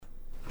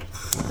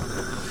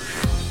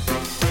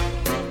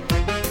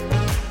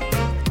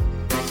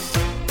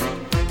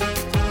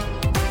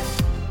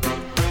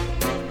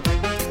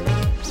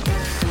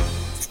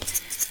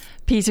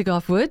Peter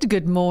Goffwood,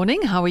 good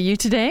morning. How are you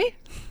today?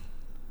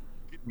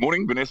 Good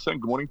morning, Vanessa,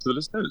 and good morning to the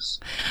listeners.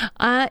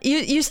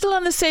 You're still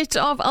on the set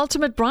of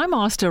Ultimate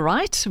Braaimaster,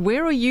 right?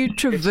 Where are you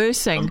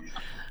traversing?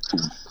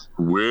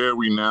 Where are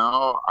we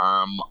now?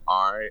 I'm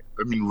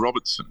in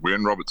Robertson. We're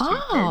in Robertson.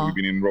 We've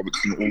been in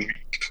Robertson all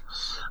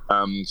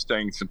week,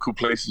 staying in some cool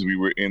places. We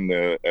were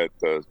at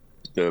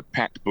the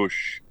Pat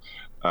Bush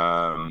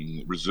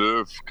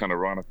Reserve, kind of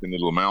right up in the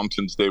little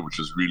mountains there, which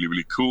is really,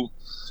 really cool.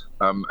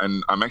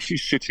 And I'm actually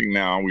sitting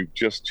now. We've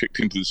just checked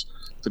into this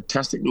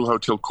fantastic little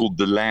hotel called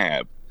The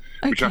Lab,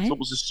 which I thought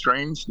was a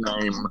strange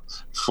name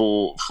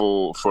for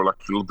like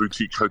a little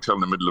boutique hotel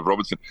in the middle of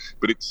Robertson.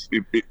 But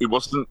it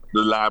wasn't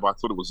The Lab. I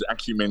thought it was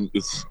actually meant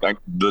it's like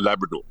the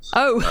Labrador.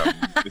 Oh.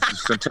 It's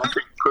this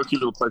fantastic, quirky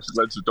little place with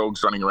loads of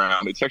dogs running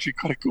around. It's actually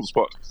quite a cool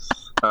spot.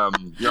 I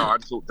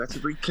thought that's a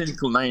very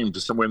clinical name to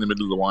somewhere in the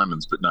middle of the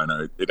winelands, but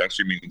no, it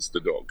actually means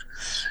the dog.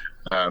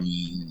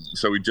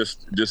 So we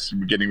just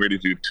getting ready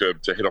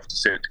to head off to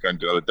set to go and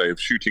do another day of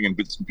shooting and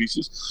bits and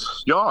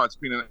pieces. Yeah, it's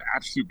been an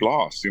absolute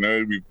blast.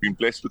 We've been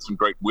blessed with some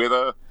great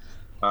weather.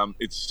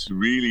 It's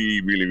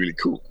really, really, really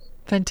cool.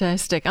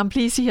 Fantastic. I'm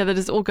pleased to hear that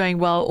it's all going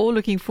well. All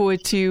looking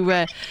forward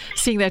to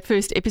seeing that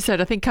first episode.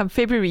 I think come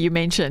February you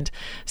mentioned.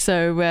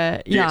 So,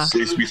 yeah.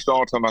 Yes, we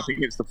start on, I think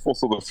it's the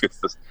 4th or the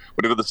 5th,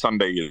 whatever the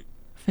Sunday is.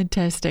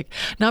 Fantastic.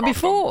 Now,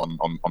 before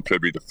on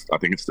February, I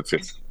think it's the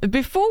 5th.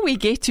 Before we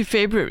get to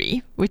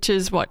February, which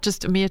is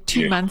just a mere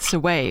 2 months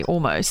away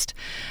almost,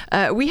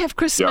 we have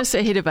Christmas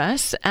ahead of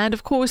us. And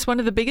of course, one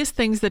of the biggest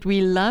things that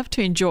we love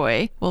to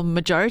enjoy, well,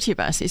 majority of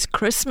us, is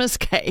Christmas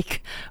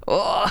cake.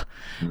 Oh,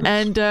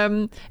 and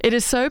it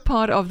is so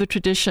part of the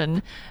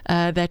tradition,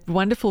 that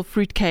wonderful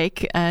fruit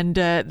cake and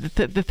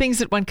the things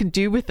that one can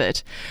do with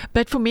it.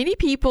 But for many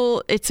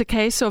people, it's a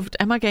case of,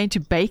 am I going to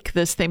bake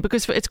this thing?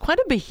 Because it's quite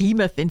a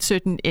behemoth in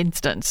certain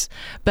instance,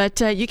 but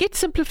you get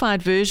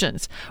simplified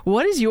versions.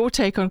 What is your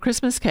take on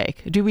Christmas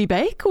cake? Do we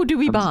bake or do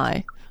we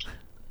buy?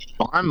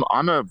 I'm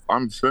a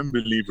firm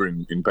believer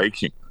in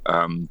baking.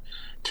 To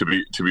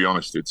be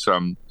honest, it's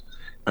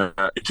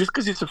just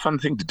because it's a fun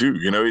thing to do.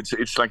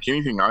 It's like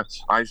anything.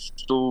 I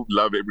still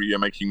love every year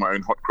making my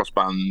own hot cross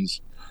buns.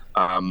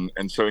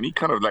 And so any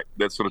kind of like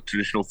that sort of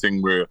traditional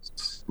thing where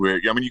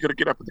you got to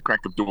get up at the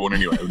crack of dawn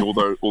anyway. And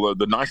although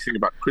the nice thing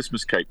about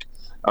Christmas cake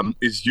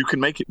is you can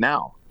make it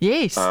now.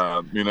 Yes.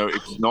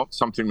 It's not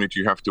something that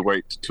you have to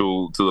wait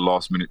till the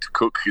last minute to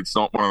cook. It's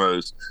not one of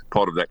those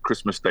part of that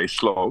Christmas Day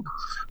slog.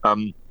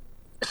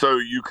 So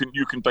you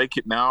can bake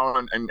it now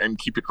and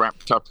keep it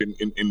wrapped up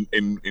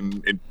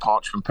in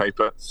parchment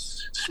paper,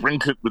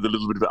 sprinkle it with a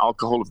little bit of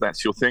alcohol if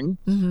that's your thing,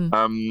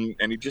 and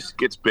it just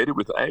gets better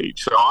with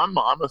age. So I'm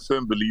a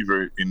firm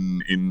believer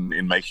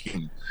in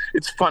making.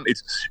 It's fun.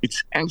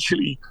 It's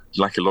actually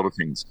like a lot of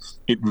things.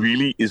 It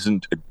really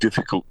isn't a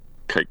difficult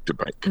cake to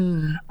bake.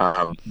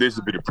 There's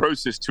a bit of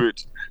process to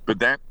it, but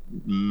that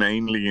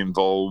mainly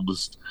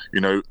involves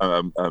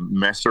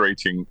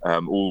macerating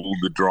all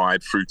the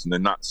dried fruit and the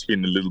nuts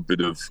in a little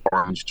bit of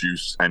orange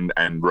juice and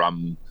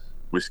rum,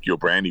 whiskey or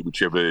brandy,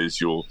 whichever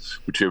is your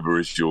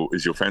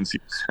fancy.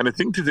 And the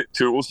thing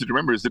to also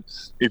remember is that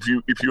if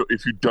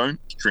you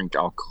don't drink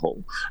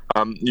alcohol,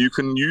 you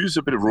can use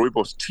a bit of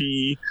rooibos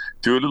tea,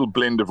 do a little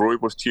blend of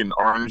rooibos tea and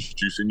orange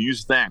juice, and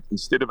use that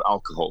instead of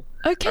alcohol.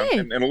 Okay.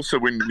 And also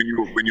when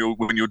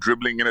you're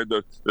dribbling,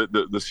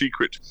 the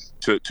secret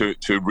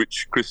to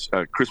rich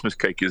Christmas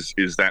cake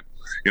is that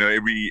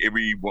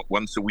every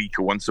once a week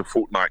or once a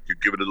fortnight you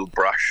give it a little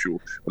brush or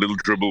a little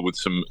dribble with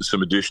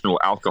some additional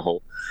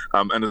alcohol.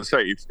 And as I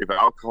say, if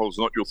alcohol is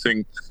not your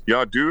thing, do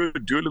a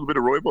little bit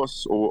of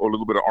rooibos or a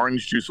little bit of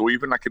orange juice or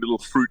even like a little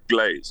fruit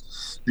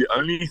glaze. The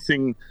only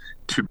thing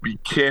to be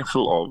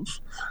careful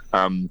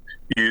of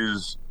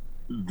is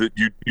that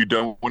you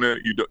don't want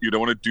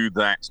to do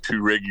that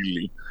too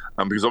regularly,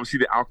 because obviously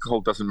the alcohol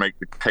doesn't make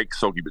the cake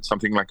soggy, but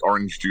something like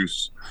orange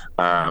juice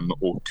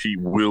or tea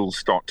will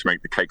start to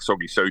make the cake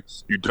soggy. So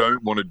you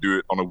don't want to do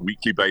it on a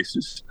weekly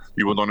basis.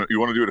 You want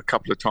to do it a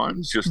couple of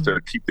times just to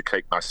keep the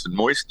cake nice and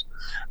moist.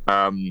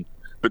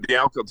 But the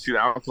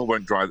alcohol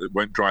won't dry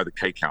the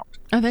cake out.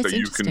 Oh, that's so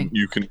interesting.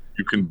 You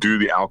can do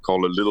the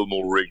alcohol a little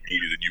more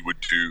regularly than you would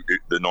do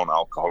the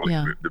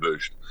non-alcoholic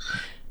version.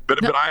 But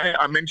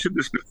I mentioned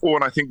this before,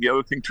 and I think the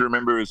other thing to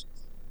remember is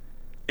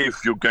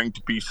if you're going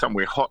to be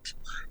somewhere hot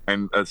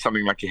and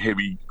something like a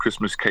heavy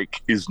Christmas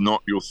cake is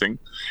not your thing,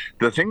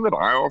 the thing that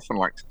I often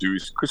like to do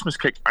is Christmas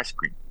cake ice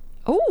cream.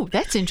 Oh,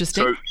 that's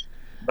interesting.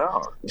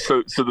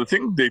 So the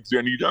thing they do,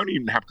 and you don't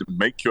even have to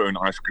make your own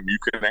ice cream. You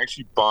can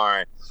actually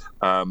buy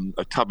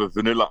a tub of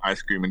vanilla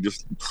ice cream and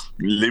just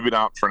leave it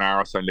out for an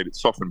hour or so and let it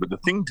soften. But the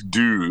thing to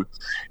do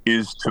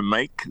is to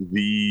make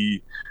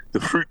the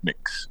fruit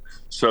mix.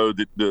 So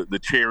the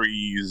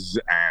cherries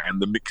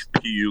and the mixed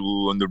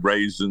peel and the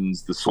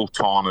raisins, the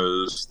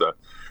sultanas,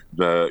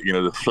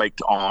 the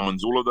flaked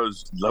almonds, all of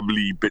those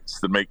lovely bits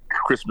that make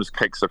Christmas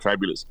cake so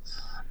fabulous.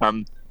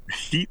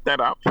 Heat that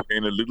up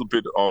in a little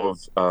bit of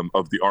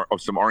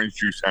some orange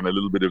juice and a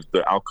little bit of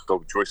the alcohol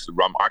of choice, the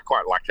rum.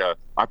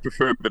 I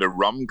prefer a bit of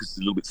rum because it's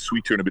a little bit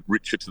sweeter and a bit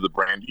richer to the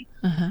brandy.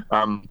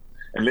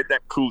 and let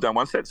that cool down.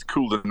 Once that's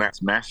cooled and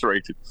that's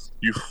macerated,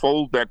 you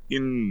fold that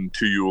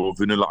into your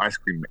vanilla ice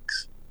cream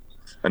mix.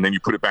 And then you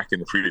put it back in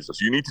the freezer.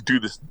 So you need to do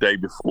this the day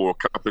before, a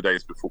couple of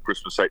days before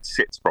Christmas, so it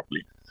sets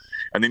properly.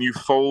 And then you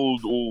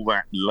fold all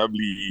that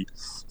lovely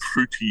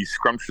fruity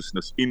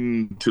scrumptiousness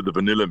into the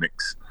vanilla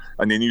mix.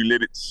 And then you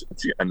let it,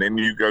 and then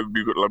you've got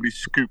lovely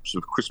scoops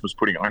of Christmas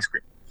pudding ice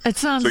cream. It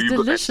sounds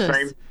delicious. Got that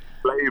same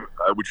flavor,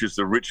 which is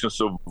the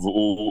richness of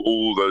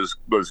all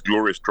those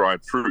glorious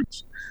dried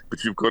fruits.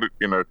 But you've got it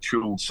in a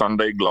chilled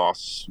sundae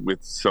glass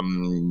with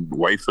some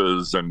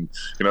wafers, and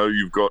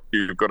you've got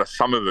a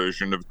summer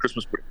version of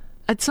Christmas pudding.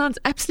 It sounds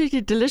absolutely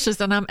delicious,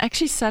 and I'm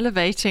actually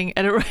salivating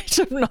at a rate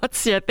of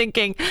knots here,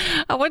 thinking,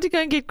 I want to go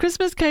and get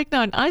Christmas cake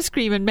now and ice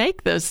cream and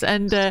make this.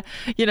 And,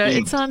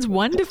 it sounds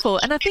wonderful.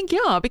 And I think,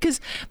 because,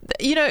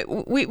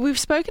 we've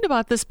spoken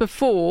about this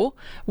before,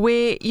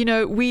 where,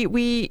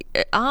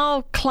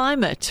 our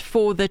climate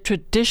for the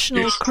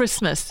traditional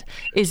Christmas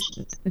is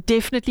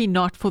definitely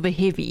not for the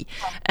heavy.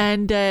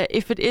 And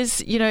if it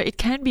is, it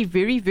can be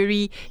very,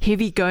 very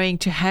heavy going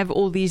to have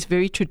all these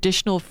very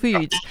traditional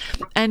foods.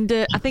 And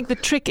I think the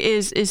trick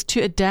is to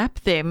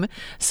adapt them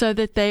so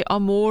that they are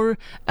more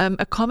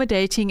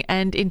accommodating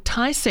and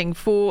enticing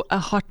for a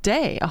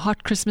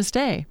hot Christmas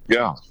day.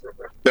 Yeah,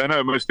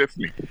 no, most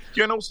definitely.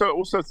 Yeah, and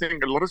also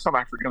think a lot of South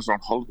Africans are on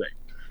holiday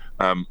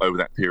over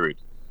that period.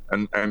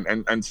 And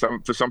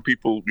for some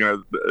people,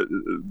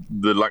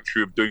 the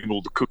luxury of doing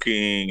all the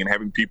cooking and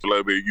having people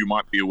over, you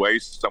might be away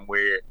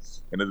somewhere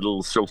in a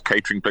little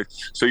self-catering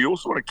place. So you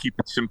also want to keep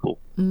it simple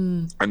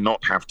and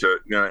not have to,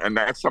 and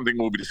that's something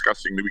we'll be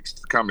discussing in the weeks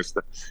to come,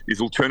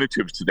 is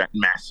alternatives to that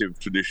massive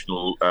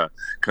traditional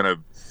kind of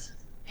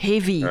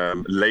heavy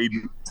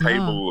laden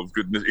table of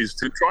goodness, is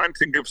to try and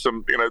think of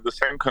some, the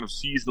same kind of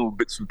seasonal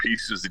bits and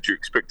pieces that you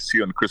expect to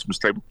see on the Christmas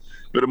table,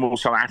 but a more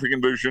South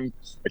African version,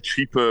 a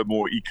cheaper,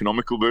 more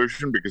economical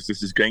version, because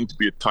this is going to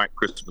be a tight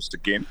Christmas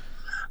again.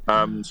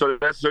 So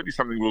that's certainly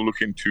something we'll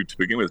look into to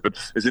begin with. But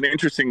there's an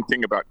interesting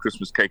thing about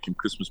Christmas cake and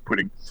Christmas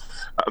pudding.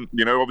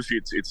 Obviously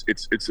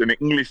it's an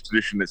English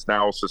tradition. It's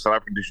now also South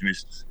African tradition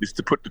is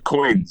to put the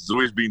coins. It's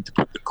always been to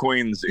put the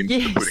coins into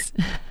the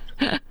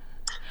pudding.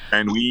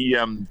 And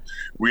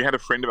we had a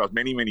friend of ours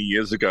many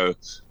years ago,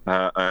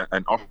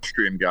 an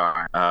Austrian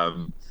guy,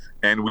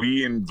 and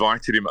we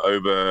invited him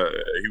over.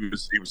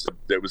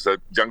 There was a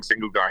young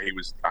single guy.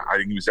 I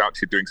think he was out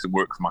here doing some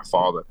work for my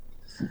father,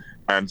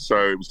 and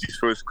so it was his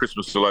first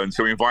Christmas alone.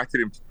 So we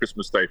invited him for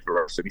Christmas Day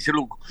for us, and he said,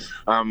 "Look,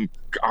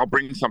 I'll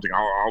bring something."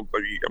 I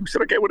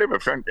said, "Okay, whatever."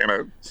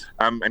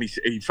 And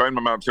he phoned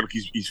my mum and said, "Look,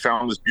 he's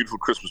found this beautiful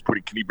Christmas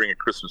pudding. Can he bring a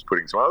Christmas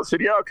pudding?" So I said,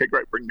 "Yeah, okay,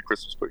 great, bring the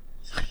Christmas pudding."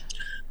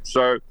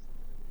 So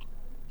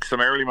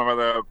summarily, my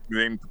mother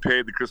then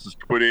prepared the Christmas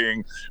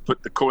pudding,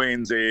 put the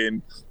coins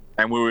in,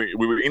 and we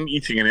were in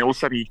eating, and all of a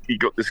sudden he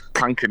got this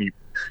clunk in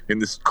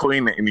this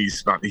coin in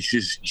his mouth. He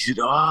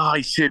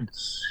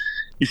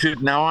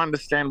said, "Now I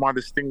understand why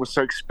this thing was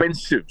so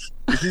expensive.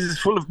 This is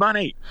full of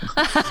money."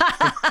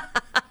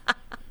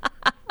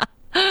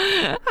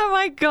 Oh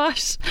my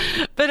gosh.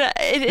 But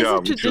it is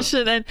a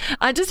tradition. And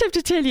I just have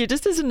to tell you,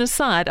 just as an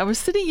aside, I was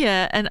sitting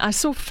here and I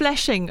saw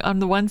flashing on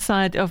the one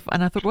side and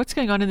I thought, what's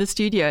going on in the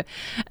studio?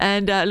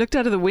 And I looked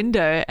out of the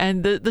window,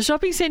 and the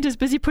shopping centre is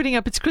busy putting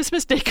up its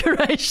Christmas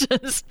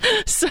decorations.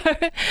 So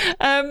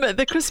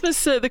the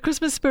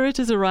Christmas spirit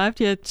has arrived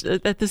here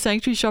at the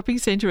Sanctuary Shopping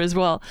Centre as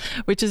well,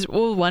 which is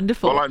all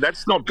wonderful. Well,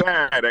 that's not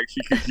bad,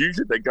 actually, because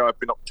usually they go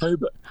up in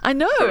October. I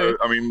know. So,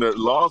 the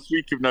last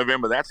week of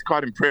November, that's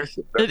quite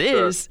impressive. It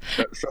is.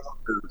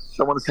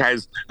 Someone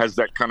has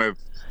that kind of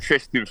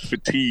festive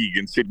fatigue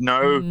and said,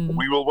 "No,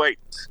 we will wait."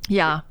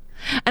 Yeah.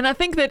 And I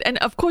think that, and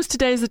of course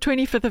today is the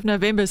 25th of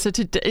November, so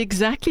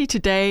exactly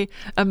today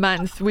a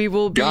month we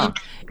will be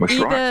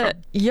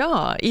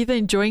either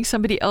enjoying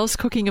somebody else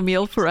cooking a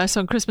meal for us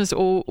on Christmas,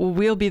 or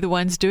we'll be the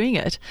ones doing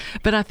it.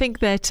 But I think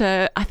that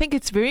I think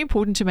it's very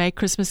important to make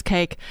Christmas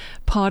cake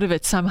part of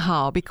it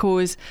somehow,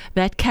 because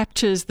that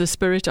captures the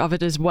spirit of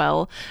it as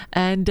well.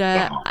 And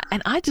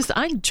I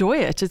enjoy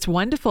it. It's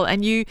wonderful.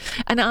 And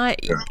I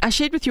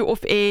shared with you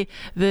off air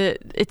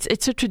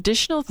it's a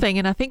traditional thing,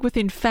 and I think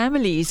within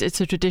families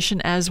it's a tradition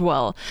as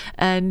well.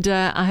 And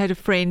I had a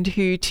friend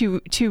who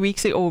two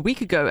weeks ago, or a week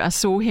ago, I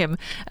saw him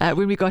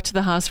when we got to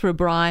the house for a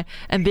braai,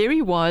 and there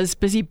he was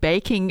busy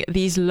baking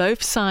these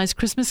loaf-sized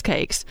Christmas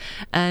cakes,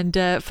 and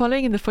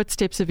following in the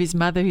footsteps of his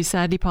mother, who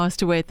sadly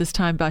passed away at this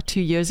time about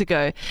 2 years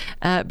ago,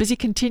 busy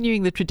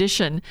continuing the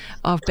tradition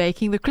of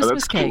baking the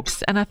Christmas cakes.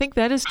 Cool. And I think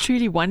that is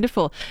truly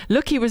wonderful.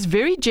 Look, he was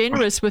very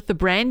generous with the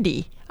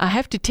brandy, I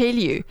have to tell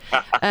you.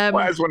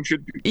 As one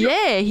should be.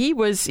 Yeah, he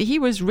was.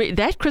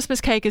 That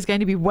Christmas cake is going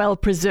to be well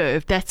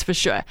preserved, that's for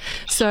sure.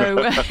 So,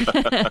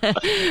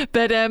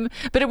 but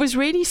it was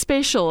really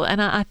special,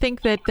 and I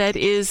think that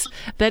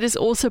is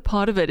also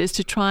part of it, is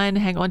to try and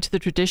hang on to the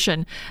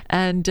tradition.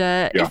 And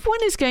if one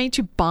is going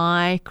to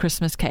buy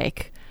Christmas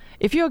cake,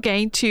 if you're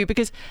going to,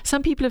 because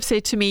some people have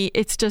said to me,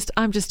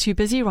 I'm just too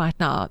busy right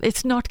now.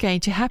 It's not going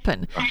to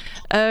happen.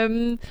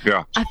 I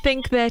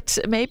think that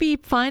maybe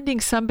finding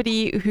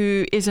somebody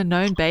who is a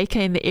known baker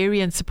in the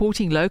area and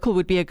supporting local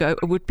would be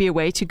a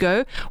way to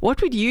go.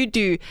 What would you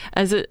do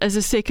as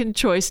a second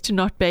choice to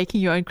not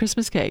baking your own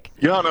Christmas cake?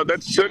 Yeah, no,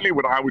 that's certainly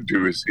what I would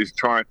do is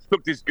try.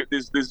 Look,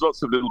 there's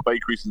lots of little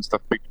bakeries and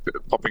stuff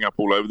popping up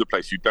all over the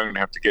place. You don't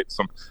have to get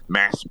some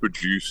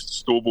mass-produced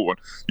store-bought one.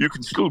 You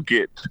can still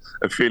get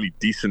a fairly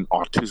decent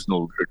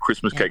artisanal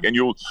Christmas cake, and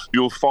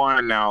you'll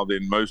find now that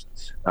in most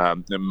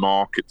the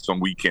markets on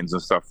weekends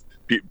and stuff,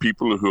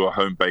 people who are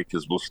home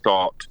bakers will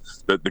start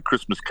the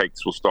Christmas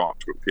cakes will start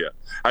to appear.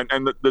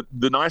 And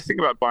the nice thing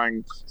about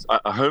buying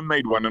a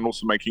homemade one and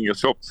also making it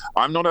yourself,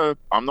 I'm not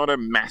a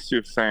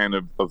massive fan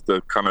of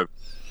the kind of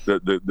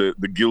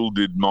the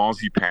gilded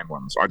marzipan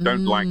ones. I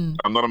don't like.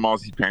 I'm not a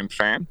marzipan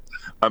fan.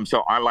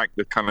 So I like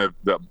the kind of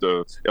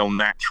the El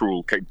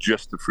Natural cake,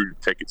 just the fruit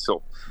cake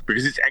itself,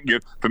 because it's,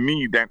 for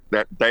me,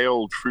 that day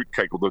old fruit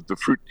cake, or the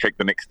fruit cake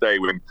the next day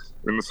when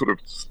the sort of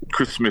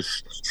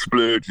Christmas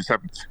splurge is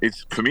happening.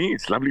 For me,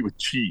 it's lovely with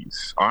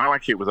cheese. I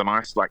like it with a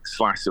nice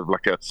slice of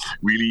a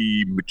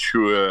really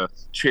mature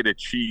cheddar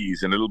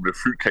cheese and a little bit of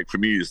fruit cake. For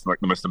me, is the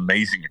most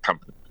amazing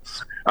accompaniment.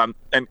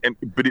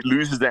 But it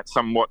loses that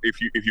somewhat if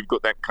you've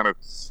got that kind of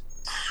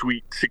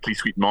sickly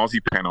sweet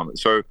marzipan on it.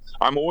 So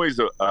I'm always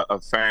a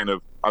fan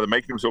of either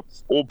making it yourself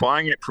or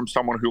buying it from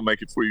someone who'll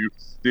make it for you.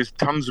 There's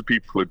tons of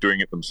people who are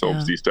doing it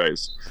themselves these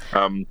days,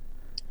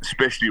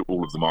 especially at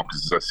all of the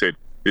markets. As I said,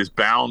 there's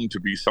bound to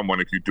be someone,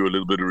 if you do a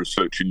little bit of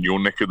research in your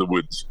neck of the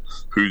woods,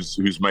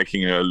 who's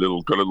making got a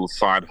little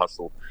side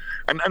hustle.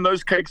 And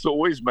those cakes are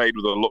always made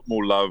with a lot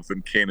more love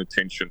and care and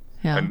attention.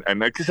 Yeah. And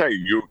like I say,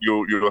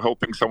 you're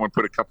helping someone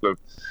put a couple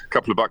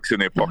of bucks in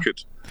their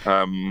pocket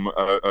over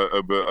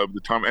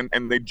the time,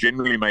 and they're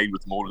generally made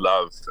with more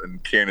love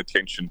and care and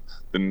attention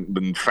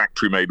than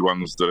factory made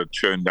ones that are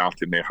churned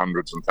out in their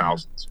hundreds and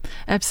thousands.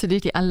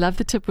 Absolutely, I love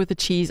the tip with the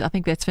cheese. I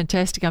think that's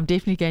fantastic. I'm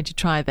definitely going to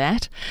try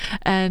that.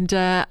 And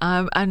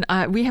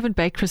we haven't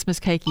baked Christmas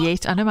cake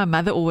yet. I know my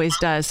mother always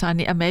does. So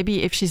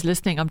maybe if she's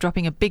listening, I'm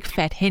dropping a big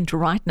fat hint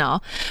right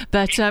now.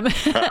 But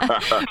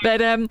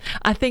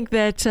I think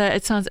that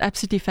it sounds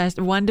absolutely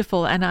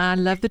wonderful, and I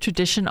love the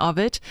tradition of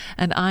it,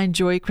 and I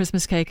enjoy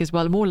Christmas cake as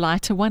well. A more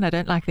lighter one. I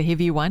don't like the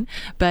heavy one,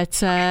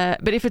 but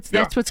if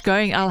that's what's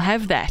going, I'll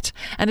have that,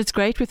 and it's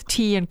great with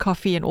tea and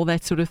coffee and all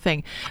that sort of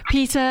thing.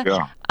 Peter,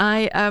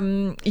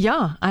 I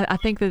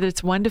think that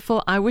it's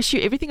wonderful. I wish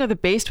you everything of the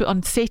best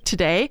on set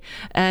today,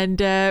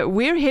 and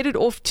we're headed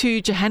off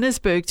to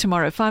Johannesburg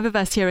tomorrow, 5 of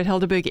us here at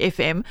Helderberg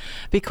FM,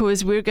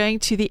 because we're going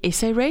to the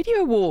SA Radio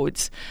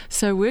Awards.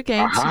 So we're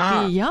going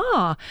to be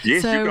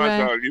Yes, so, you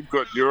guys are. You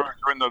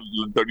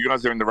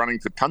guys are in the running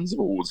for tons of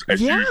awards.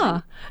 As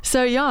usual.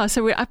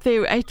 So we're up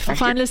there,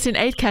 finalists in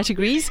 8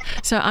 categories.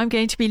 So I'm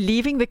going to be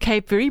leaving the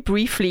Cape very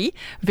briefly,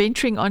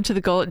 venturing onto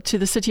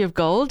the City of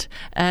Gold,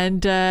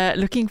 and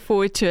looking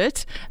forward to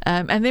it.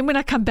 And then when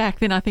I come back,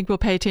 then I think we'll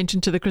pay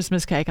attention to the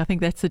Christmas cake. I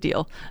think that's the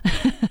deal.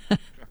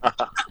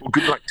 Well,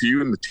 good luck to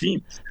you and the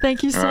team.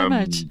 Thank you so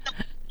much.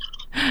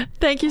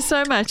 Thank you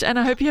so much. And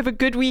I hope you have a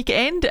good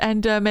weekend,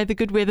 and may the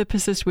good weather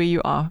persist where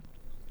you are.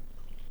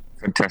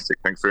 Fantastic.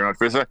 Thanks very much,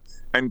 Professor.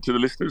 And to the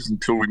listeners,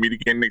 until we meet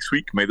again next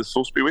week, may the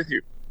sauce be with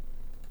you.